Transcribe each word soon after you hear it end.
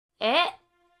Eh?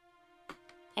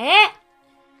 Eh?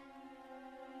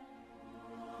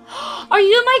 Are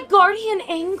you my guardian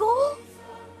angel?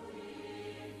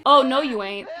 Oh, no you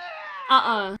ain't.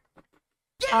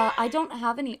 I don't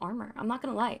have any armor. I'm not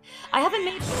gonna lie. I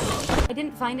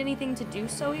didn't find anything to do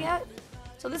so yet.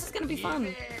 So this is gonna be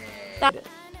fun.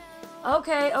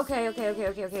 Okay.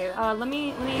 Let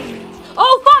me.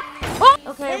 Oh, fuck! Oh!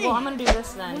 Okay, Hey, well, I'm gonna do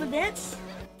this then. Wanna dance?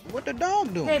 What the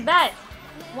dog doing? Okay, bet.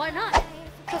 Why not?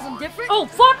 Cause I'm different? Oh,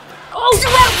 fuck! Oh,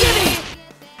 Gibby!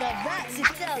 Now that's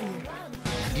Italian.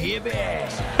 Gibby!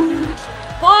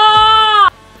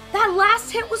 Fuck! That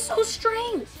last hit was so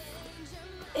strength.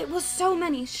 It was so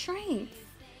many strength.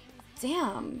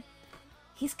 Damn.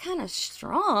 He's kind of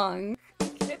strong.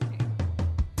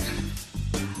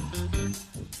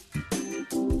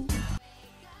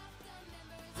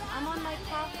 I'm on my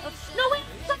path of... No, wait!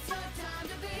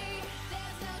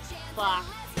 Fuck.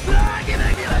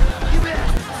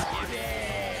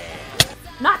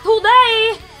 Not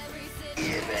today!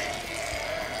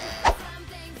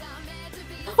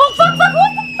 Oh, fuck, what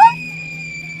the fuck?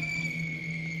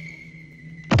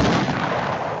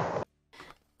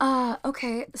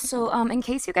 Okay, so, in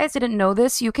case you guys didn't know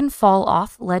this, you can fall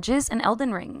off ledges in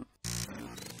Elden Ring.